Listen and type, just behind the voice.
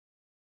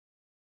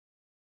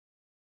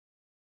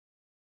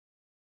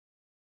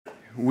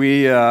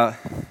We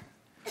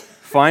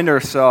find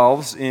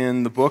ourselves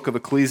in the book of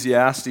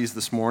Ecclesiastes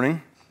this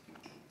morning.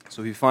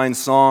 So if you find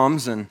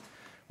Psalms and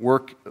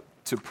work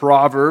to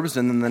Proverbs,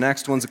 and then the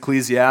next one's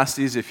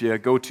Ecclesiastes. If you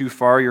go too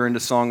far, you're into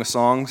Song of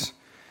Songs,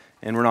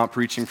 and we're not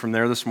preaching from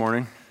there this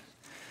morning.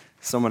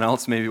 Someone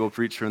else maybe will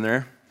preach from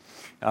there.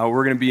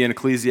 We're going to be in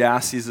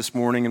Ecclesiastes this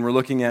morning, and we're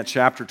looking at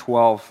chapter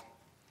 12.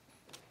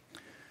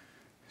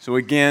 So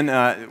again,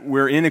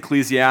 we're in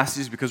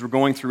Ecclesiastes because we're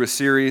going through a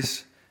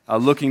series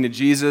looking to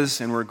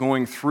Jesus, and we're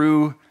going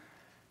through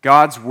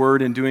God's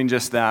Word and doing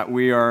just that.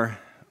 We are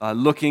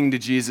looking to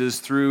Jesus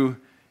through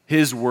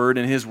His Word,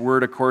 and His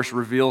Word, of course,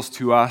 reveals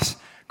to us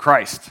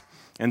Christ.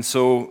 And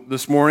so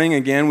this morning,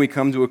 again, we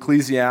come to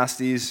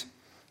Ecclesiastes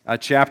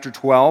chapter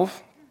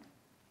 12.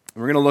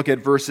 We're going to look at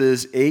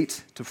verses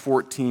 8 to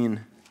 14.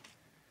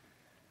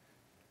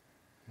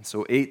 And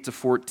so 8 to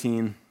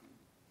 14,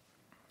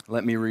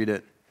 let me read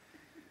it.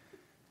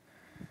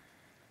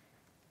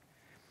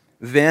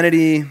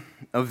 Vanity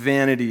of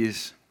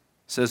vanities,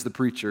 says the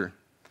preacher.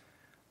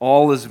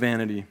 All is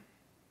vanity.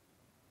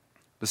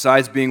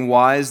 Besides being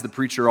wise, the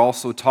preacher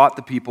also taught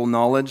the people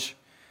knowledge,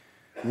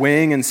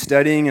 weighing and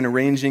studying and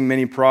arranging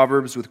many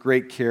proverbs with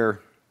great care.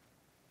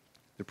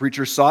 The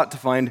preacher sought to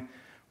find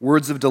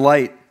words of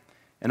delight,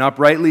 and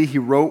uprightly he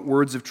wrote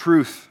words of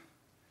truth.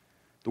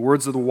 The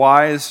words of the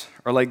wise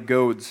are like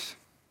goads,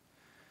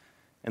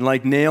 and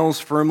like nails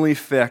firmly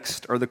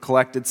fixed are the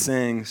collected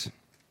sayings.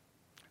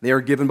 They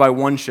are given by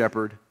one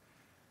shepherd.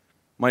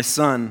 My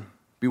son,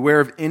 beware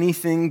of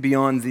anything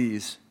beyond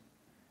these.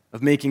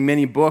 Of making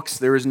many books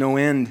there is no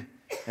end,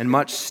 and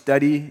much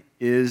study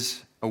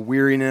is a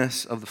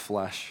weariness of the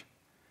flesh.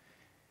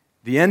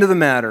 The end of the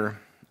matter,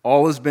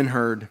 all has been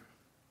heard.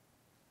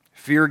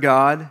 Fear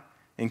God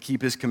and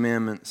keep His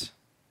commandments,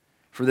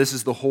 for this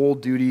is the whole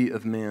duty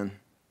of man.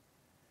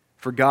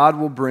 For God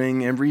will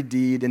bring every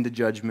deed into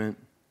judgment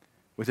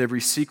with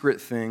every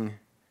secret thing,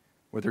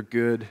 whether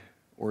good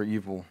or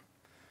evil.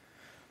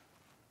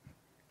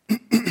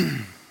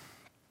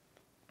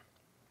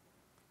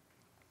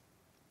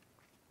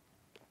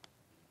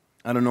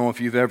 I don't know if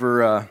you've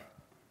ever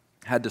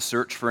had to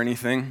search for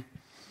anything,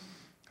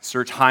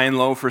 search high and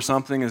low for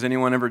something. Has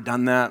anyone ever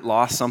done that,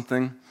 lost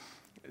something?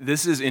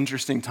 This is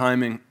interesting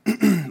timing.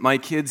 My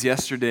kids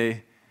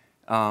yesterday,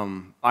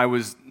 I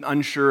was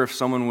unsure if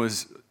someone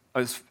was,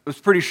 I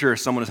was pretty sure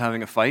someone was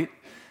having a fight,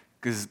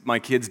 because my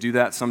kids do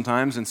that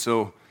sometimes, and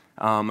so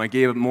I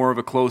gave it more of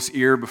a close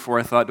ear before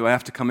I thought, do I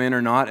have to come in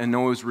or not? And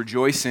Noah was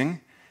rejoicing,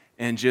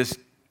 and just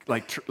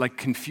like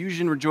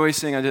confusion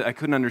rejoicing. I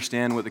couldn't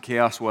understand what the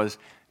chaos was.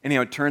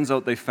 Anyhow, it turns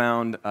out they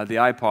found the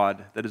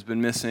iPod that has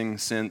been missing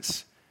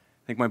since,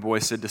 I think my boy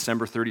said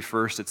December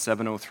 31st at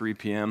 7:03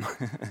 p.m.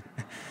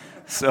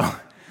 So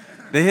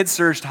they had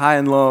searched high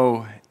and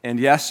low, and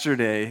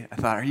yesterday I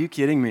thought, are you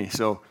kidding me?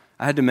 So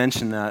I had to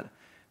mention that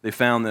they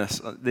found this.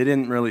 They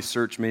didn't really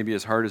search maybe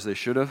as hard as they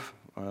should have,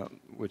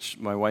 which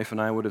my wife and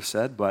I would have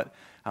said, but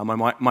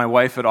my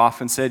wife had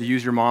often said,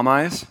 use your mom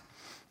eyes,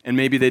 and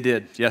maybe they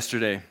did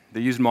yesterday. They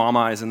used mom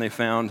eyes, and they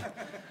found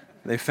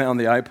the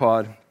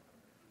iPod.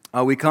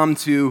 We come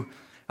to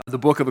the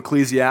book of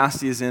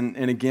Ecclesiastes, and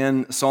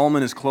again,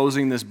 Solomon is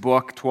closing this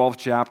book, 12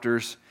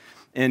 chapters,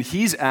 and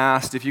he's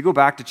asked, if you go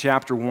back to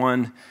chapter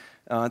 1,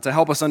 to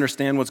help us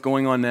understand what's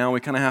going on now, we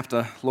kind of have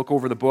to look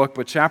over the book,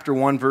 but chapter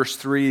 1, verse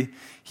 3,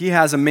 he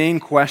has a main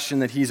question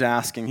that he's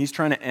asking. He's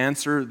trying to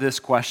answer this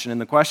question, and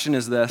the question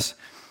is this: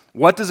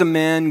 what does a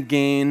man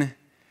gain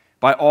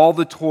by all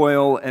the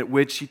toil at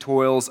which he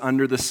toils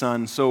under the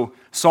sun? So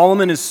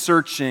Solomon is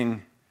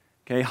searching,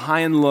 high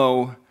and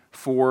low,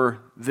 for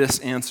this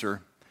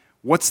answer.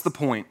 What's the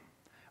point?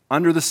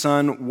 Under the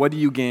sun, what do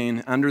you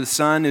gain? Under the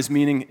sun is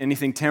meaning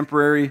anything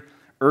temporary,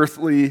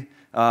 earthly,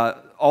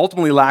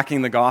 ultimately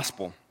lacking the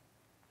gospel.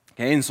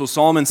 And so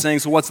Solomon's saying,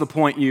 so what's the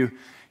point?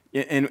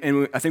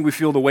 And I think we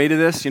feel the weight of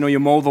this. You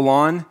mow the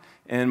lawn,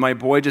 and my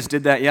boy just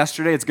did that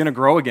yesterday. It's going to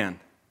grow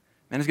again.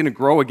 Man, it's going to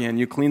grow again.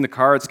 You clean the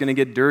car, it's going to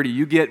get dirty.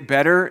 You get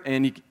better,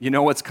 and you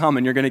know what's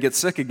coming. You're going to get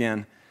sick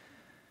again.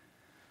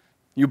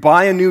 You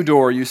buy a new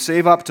door. You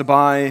save up to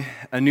buy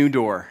a new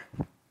door,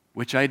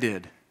 which I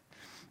did.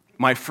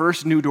 My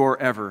first new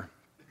door ever.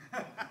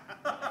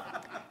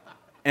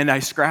 And I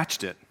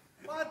scratched it.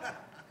 What?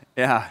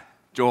 Yeah,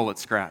 Joel, it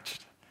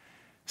scratched.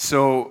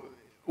 So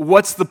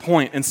what's the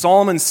point? And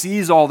Solomon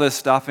sees all this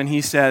stuff, and he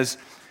says,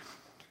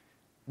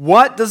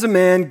 what does a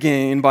man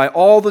gain by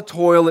all the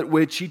toil at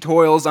which he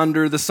toils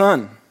under the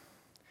sun?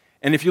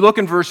 And if you look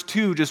in verse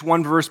 2, just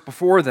one verse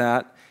before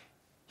that,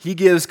 he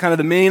gives kind of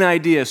the main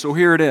idea. So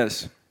here it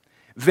is.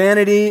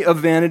 Vanity of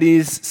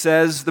vanities,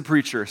 says the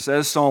preacher,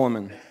 says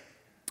Solomon.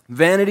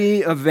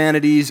 Vanity of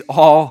vanities,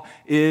 all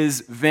is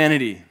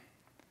vanity.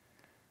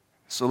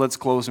 So let's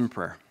close in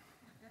prayer.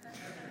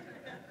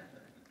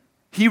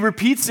 He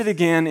repeats it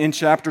again in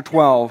chapter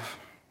 12,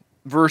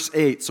 verse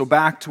 8. So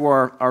back to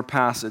our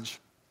passage.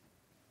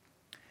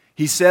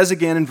 He says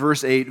again in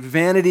verse 8,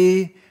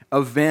 vanity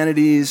of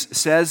vanities,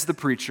 says the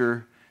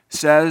preacher,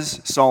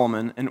 says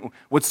Solomon, and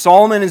what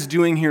Solomon is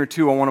doing here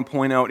too, I want to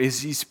point out,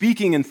 is he's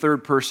speaking in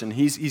third person.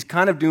 He's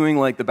kind of doing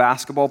like the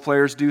basketball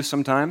players do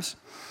sometimes.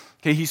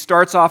 Okay, he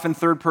starts off in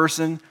third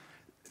person.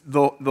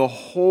 The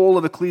whole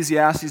of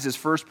Ecclesiastes is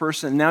first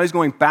person, and now he's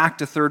going back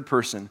to third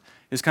person.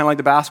 It's kind of like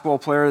the basketball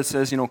player that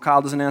says,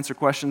 Kyle doesn't answer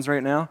questions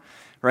right now,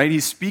 right?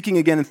 He's speaking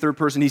again in third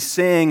person. He's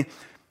saying,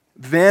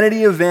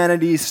 vanity of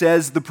vanity,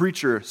 says the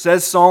preacher,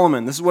 says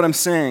Solomon. This is what I'm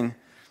saying.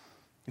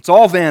 It's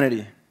all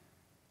vanity.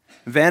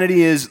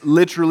 Vanity is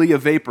literally a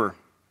vapor.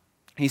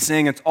 He's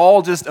saying it's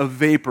all just a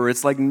vapor.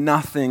 It's like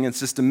nothing.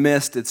 It's just a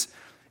mist.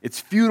 It's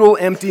futile,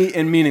 empty,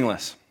 and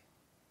meaningless.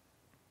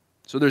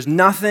 So there's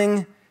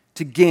nothing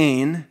to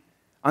gain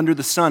under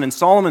the sun. And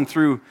Solomon,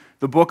 through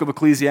the book of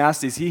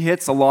Ecclesiastes, he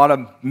hits a lot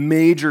of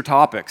major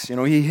topics.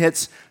 He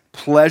hits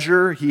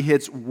pleasure, he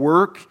hits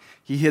work,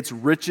 he hits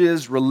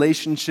riches,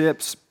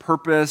 relationships,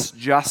 purpose,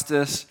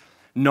 justice,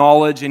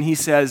 knowledge, and he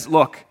says,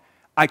 look,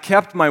 I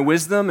kept my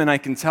wisdom, and I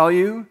can tell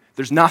you,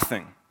 there's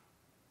nothing.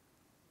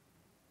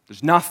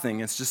 There's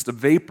nothing. It's just a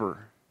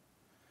vapor.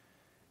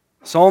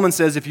 Solomon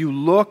says, if you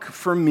look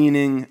for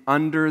meaning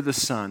under the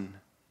sun,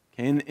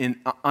 okay,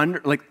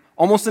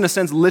 almost in a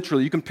sense,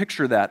 literally, you can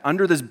picture that.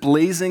 Under this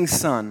blazing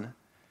sun,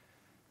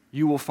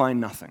 you will find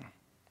nothing.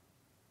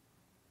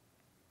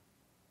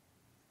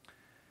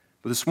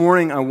 But this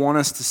morning, I want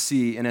us to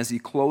see, and as he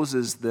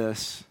closes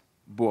this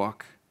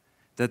book,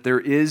 that there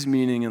is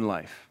meaning in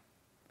life.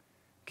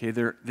 Okay,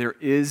 there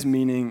is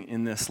meaning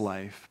in this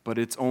life, but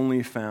it's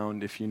only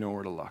found if you know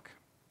where to look.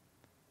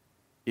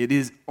 It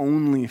is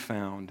only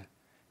found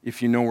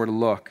if you know where to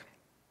look.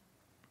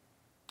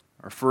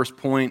 Our first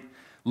point,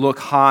 look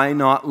high,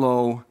 not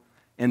low,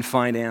 and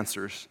find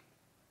answers.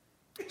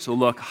 So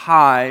look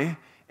high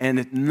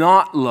and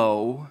not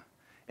low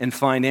and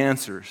find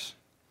answers.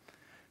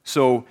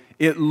 So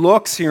it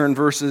looks here in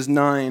verses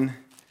 9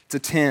 to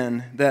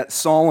 10 that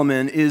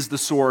Solomon is the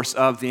source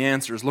of the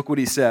answers. Look what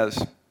he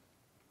says.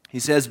 He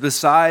says,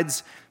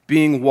 besides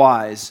being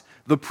wise,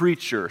 the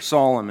preacher,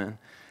 Solomon,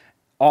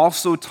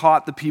 also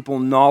taught the people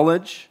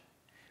knowledge,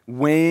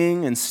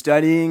 weighing and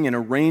studying and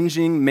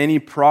arranging many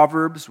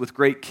proverbs with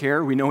great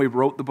care. We know he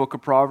wrote the book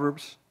of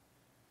Proverbs.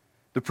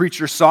 The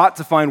preacher sought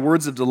to find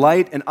words of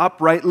delight, and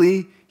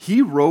uprightly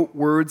he wrote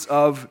words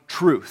of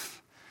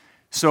truth.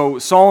 So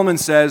Solomon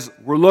says,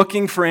 we're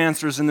looking for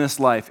answers in this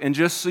life. And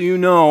just so you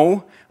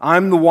know,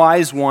 I'm the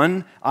wise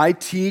one. I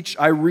teach,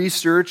 I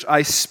research,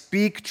 I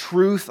speak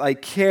truth, I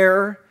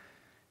care.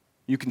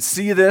 You can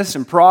see this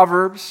in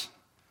Proverbs.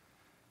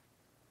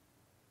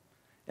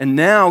 And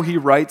now he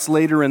writes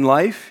later in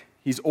life.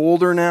 He's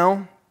older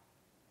now,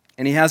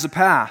 and he has a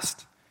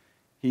past.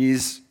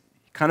 He's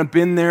kind of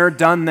been there,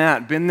 done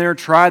that, been there,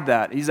 tried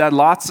that. He's had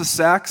lots of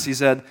sex. He's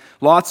had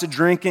lots of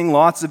drinking,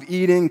 lots of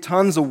eating,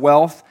 tons of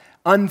wealth,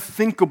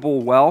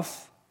 unthinkable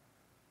wealth,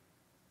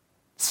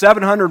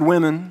 700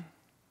 women.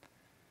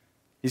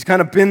 He's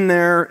kind of been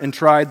there and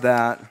tried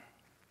that.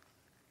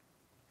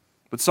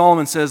 But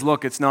Solomon says,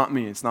 look, it's not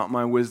me. It's not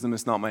my wisdom.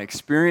 It's not my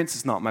experience.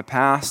 It's not my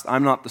past.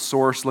 I'm not the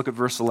source. Look at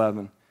verse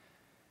 11.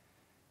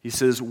 He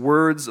says,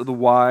 words of the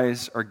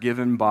wise are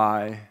given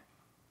by,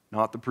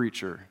 not the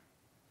preacher,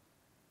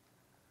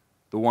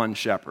 the one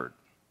shepherd.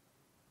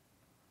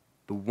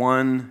 The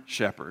one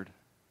shepherd.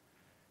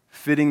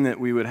 Fitting that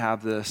we would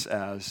have this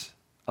as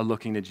a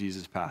looking to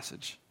Jesus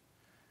passage.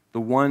 The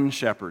one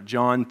shepherd.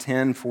 John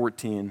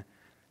 10:14.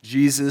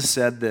 Jesus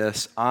said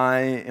this, I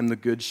am the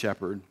good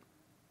shepherd.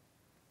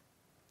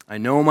 I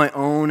know my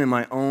own, and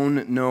my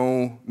own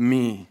know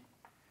me.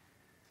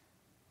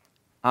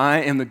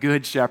 I am the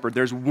good shepherd.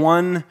 There's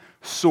one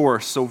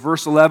source. So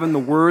verse 11, the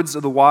words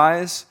of the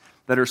wise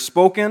that are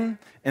spoken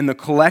and the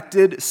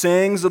collected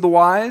sayings of the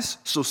wise.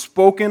 So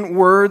spoken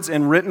words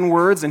and written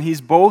words, and he's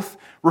both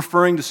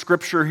referring to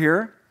Scripture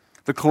here.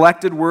 The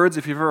collected words,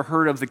 if you've ever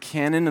heard of the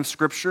canon of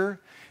Scripture,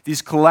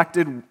 these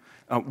collected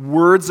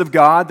words of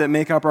God that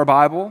make up our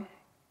Bible.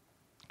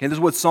 Okay, this is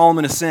what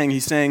Solomon is saying.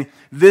 He's saying,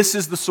 this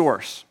is the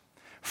source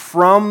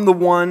from the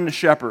one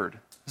shepherd.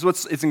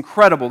 It's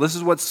incredible. This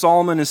is what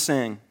Solomon is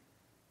saying.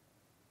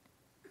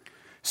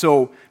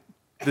 So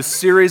the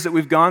series that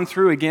we've gone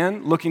through,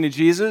 again, looking to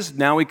Jesus,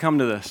 now we come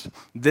to this.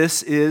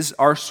 This is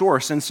our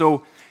source. And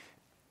so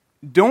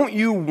don't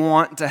you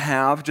want to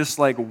have just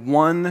like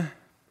one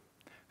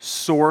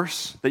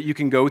source that you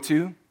can go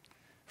to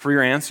for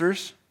your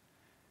answers?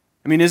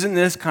 I mean, isn't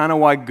this kind of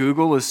why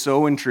Google is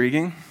so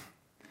intriguing?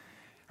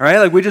 All right,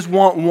 like we just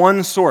want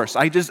one source.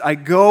 I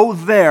go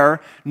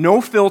there, no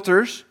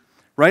filters,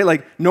 right?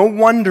 Like no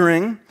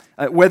wondering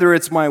whether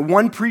it's my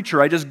one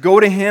preacher, I just go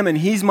to him and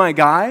he's my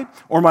guy,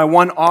 or my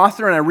one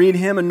author and I read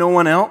him and no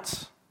one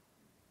else.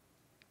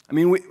 I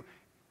mean,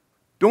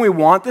 don't we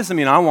want this? I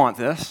mean, I want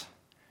this.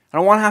 I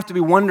don't want to have to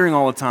be wondering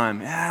all the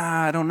time.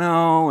 I don't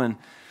know. And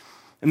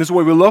this is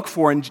what we look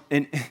for.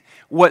 And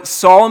what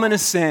Solomon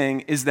is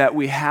saying is that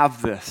we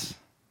have this.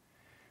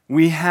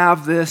 We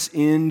have this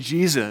in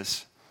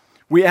Jesus.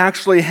 We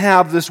actually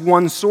have this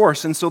one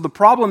source. And so the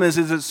problem is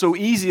it's so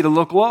easy to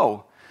look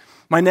low.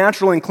 My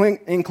natural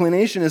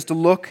inclination is to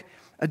look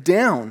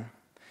down.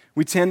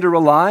 We tend to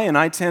rely, and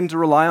I tend to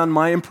rely on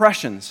my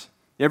impressions.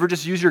 You ever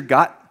just use your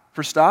gut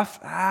for stuff?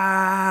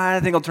 I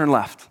think I'll turn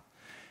left.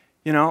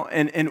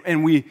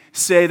 And we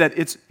say that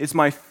it's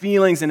my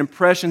feelings and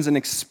impressions and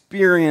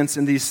experience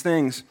in these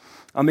things.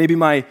 Maybe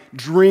my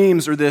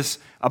dreams or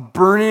a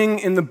burning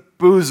in the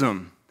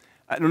bosom.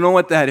 I don't know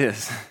what that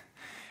is,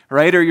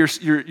 right? Or your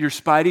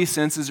spidey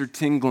senses are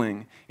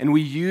tingling. And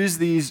we use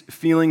these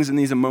feelings and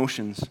these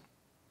emotions.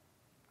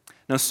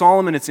 Now,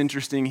 Solomon, it's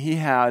interesting, he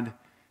had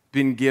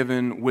been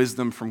given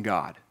wisdom from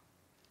God.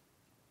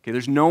 Okay,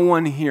 there's no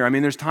one here. I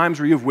mean, there's times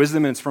where you have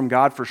wisdom and it's from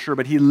God for sure,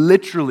 but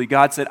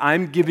God said,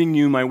 I'm giving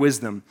you my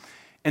wisdom.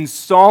 And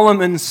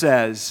Solomon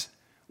says,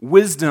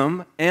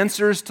 wisdom,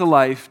 answers to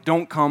life,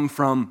 don't come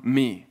from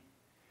me.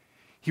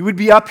 He would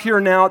be up here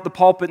now at the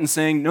pulpit and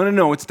saying,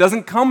 no, it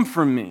doesn't come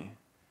from me.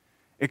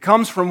 It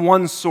comes from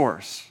one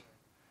source.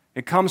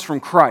 It comes from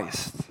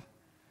Christ.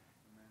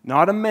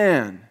 Not a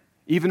man,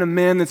 even a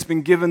man that's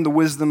been given the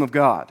wisdom of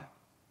God.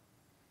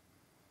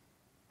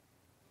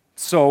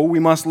 So we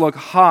must look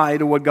high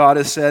to what God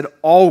has said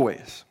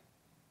always.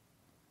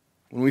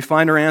 When we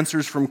find our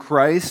answers from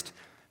Christ,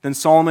 then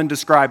Solomon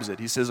describes it.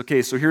 He says,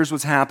 okay, so here's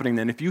what's happening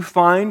then. If you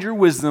find your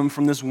wisdom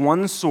from this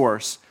one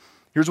source,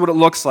 here's what it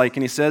looks like.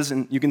 And he says,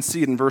 and you can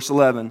see it in verse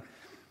 11,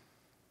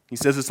 he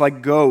says it's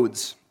like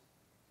goads.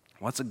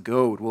 What's a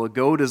goad? Well, a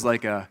goad is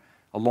like a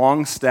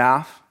long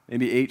staff,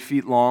 maybe 8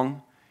 feet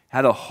long,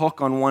 had a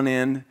hook on one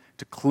end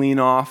to clean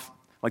off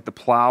like the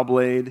plow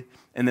blade,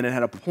 and then it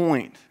had a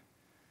point.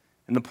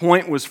 And the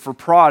point was for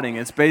prodding.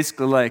 It's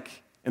basically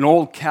like an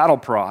old cattle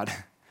prod.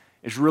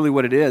 It's really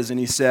what it is. And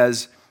he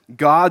says,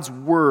 God's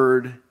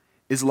word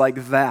is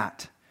like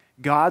that.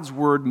 God's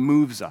word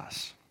moves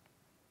us.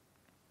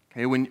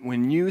 Okay,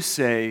 when you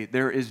say,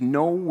 there is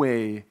no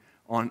way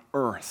on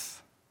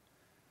earth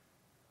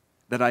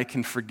that I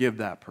can forgive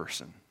that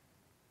person,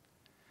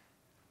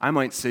 I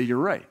might say, you're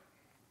right.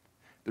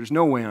 There's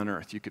no way on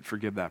earth you could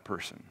forgive that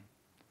person.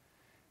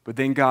 But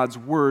then God's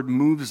word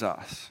moves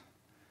us.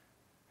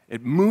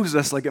 It moves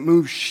us like it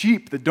moves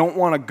sheep that don't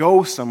want to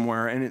go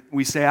somewhere, and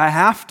we say, I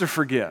have to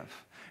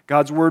forgive.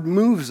 God's word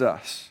moves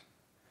us.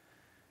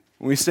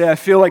 When we say, I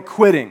feel like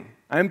quitting,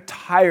 I'm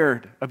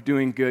tired of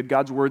doing good,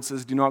 God's word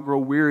says, do not grow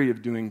weary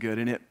of doing good,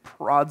 and it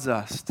prods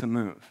us to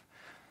move.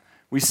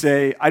 We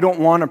say, I don't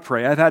want to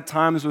pray. I've had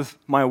times with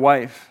my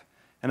wife,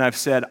 and I've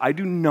said, I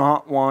do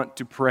not want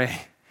to pray.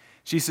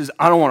 She says,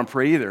 I don't want to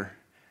pray either.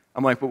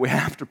 I'm like, but we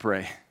have to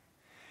pray.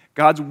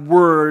 God's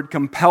word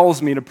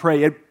compels me to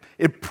pray.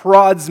 It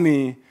prods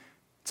me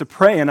to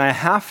pray, and I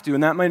have to,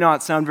 and that might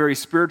not sound very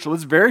spiritual.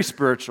 It's very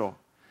spiritual.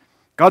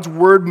 God's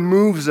word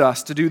moves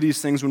us to do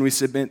these things when we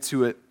submit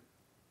to it.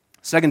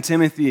 2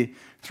 Timothy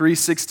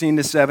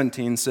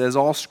 3:16-17 says,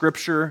 all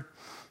Scripture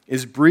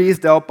is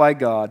breathed out by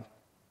God,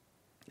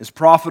 is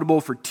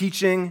profitable for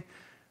teaching,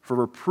 for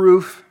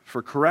reproof,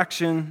 for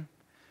correction,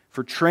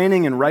 for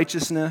training in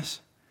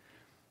righteousness,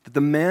 that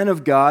the man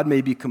of God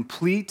may be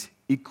complete,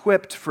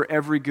 equipped for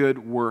every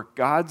good work.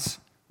 God's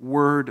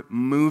word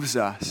moves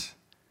us.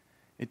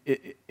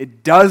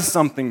 It does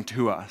something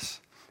to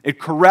us. It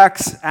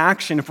corrects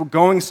action. If we're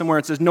going somewhere,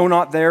 it says, no,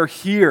 not there,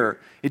 here.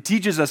 It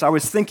teaches us, I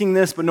was thinking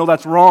this, but no,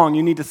 that's wrong.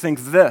 You need to think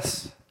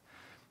this.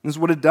 This is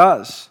what it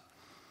does.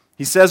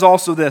 He says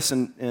also this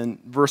in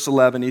verse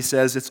 11. He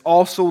says, it's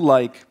also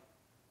like,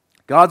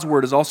 God's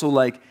word is also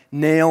like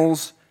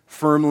nails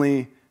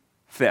firmly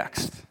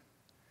fixed.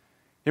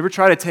 You ever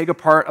try to take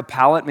apart a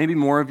pallet? Maybe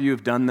more of you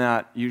have done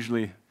that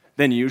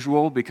than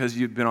usual because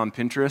you've been on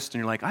Pinterest and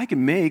you're like, I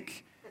can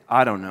make,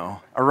 I don't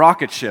know, a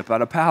rocket ship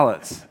out of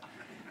pallets.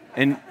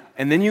 And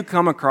then you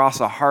come across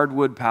a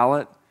hardwood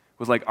pallet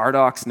with like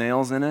Ardox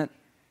nails in it.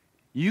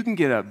 You can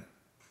get a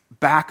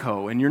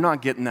backhoe and you're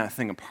not getting that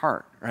thing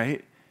apart,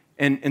 right?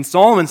 And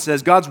Solomon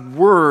says God's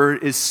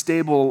word is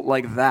stable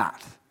like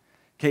that.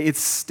 Okay,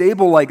 it's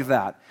stable like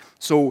that.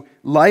 So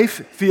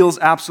life feels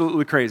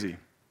absolutely crazy.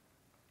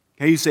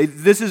 Okay, you say,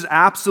 this is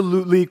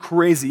absolutely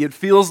crazy. It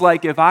feels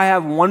like if I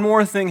have one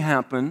more thing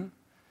happen,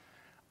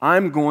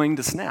 I'm going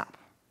to snap.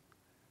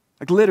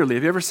 Like literally,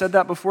 have you ever said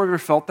that before? Have you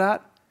ever felt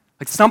that?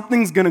 Like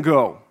something's going to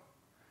go.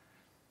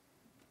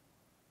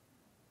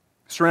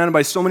 Surrounded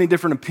by so many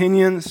different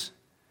opinions.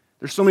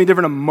 There's so many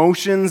different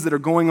emotions that are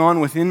going on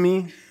within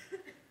me.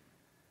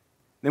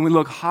 Then we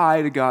look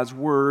high to God's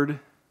word, and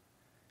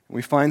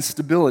we find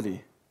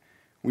stability.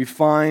 We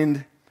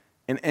find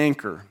an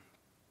anchor.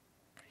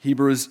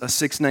 Hebrews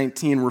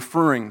 6:19,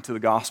 referring to the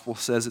gospel,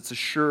 says it's a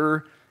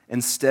sure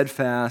and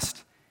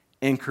steadfast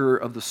anchor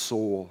of the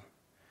soul.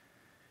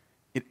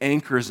 It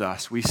anchors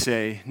us. We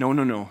say,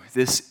 no,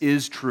 this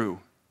is true.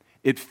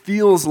 It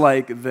feels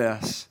like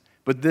this,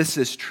 but this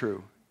is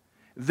true.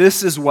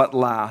 This is what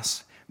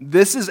lasts.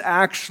 This is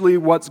actually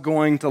what's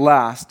going to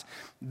last.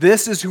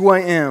 This is who I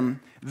am.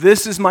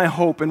 This is my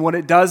hope. And what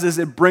it does is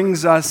it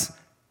brings us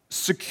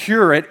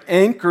secure. It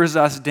anchors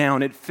us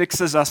down. It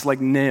fixes us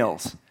like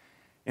nails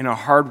in a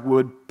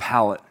hardwood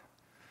pallet.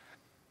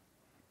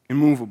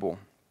 Immovable.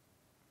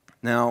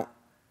 Now,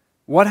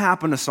 what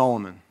happened to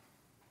Solomon?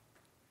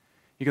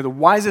 You got the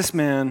wisest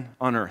man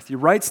on earth. He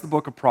writes the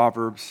book of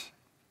Proverbs.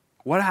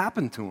 What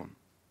happened to him?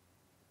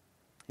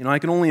 I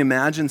can only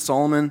imagine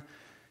Solomon,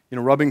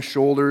 rubbing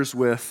shoulders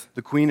with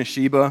the Queen of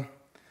Sheba.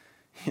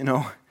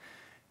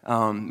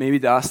 Maybe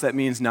to us that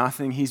means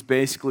nothing. He's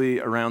basically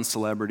around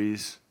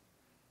celebrities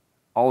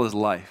all his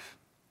life.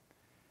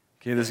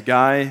 Okay, this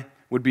guy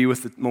would be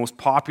with the most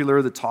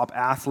popular, the top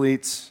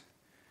athletes,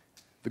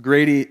 the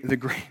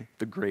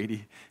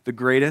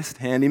greatest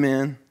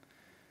handyman,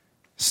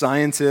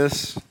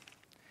 scientists.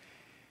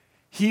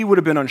 He would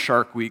have been on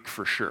Shark Week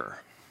for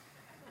sure.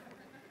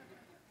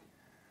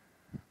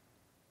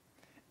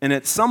 And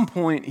at some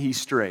point, he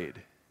strayed.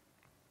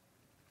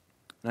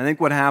 And I think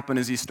what happened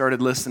is he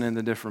started listening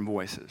to different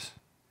voices,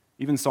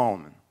 even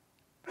Solomon.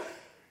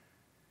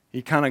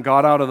 He kind of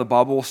got out of the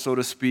bubble, so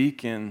to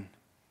speak, and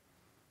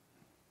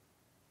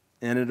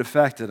it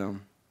affected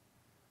him.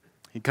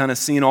 He kind of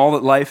seen all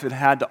that life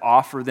had to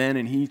offer then,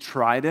 and he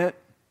tried it,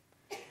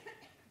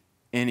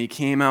 and he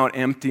came out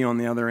empty on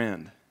the other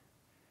end.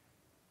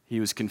 He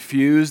was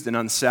confused and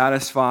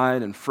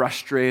unsatisfied and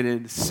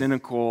frustrated,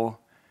 cynical,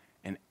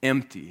 and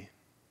empty.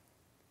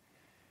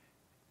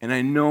 And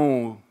I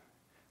know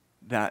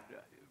that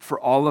for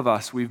all of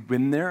us, we've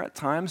been there at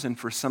times, and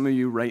for some of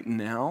you right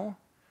now,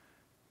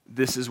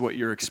 this is what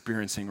you're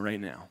experiencing right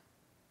now.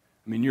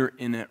 I mean, you're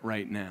in it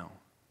right now.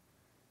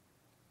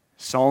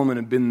 Solomon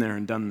had been there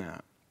and done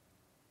that.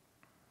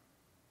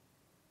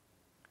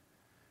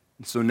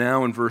 And so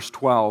now in verse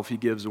 12, he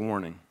gives a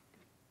warning.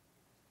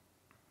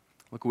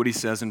 Look what he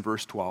says in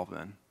verse 12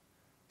 then.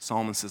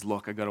 Solomon says,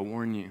 look, I got to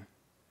warn you.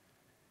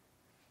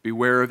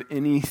 Beware of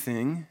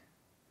anything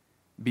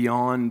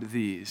beyond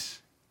these.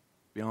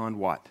 Beyond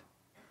what?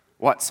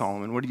 What,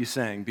 Solomon? What are you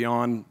saying?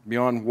 Beyond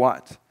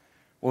what?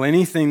 Well,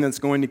 anything that's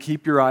going to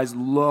keep your eyes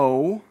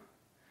low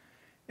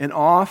and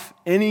off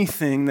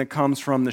anything that comes from the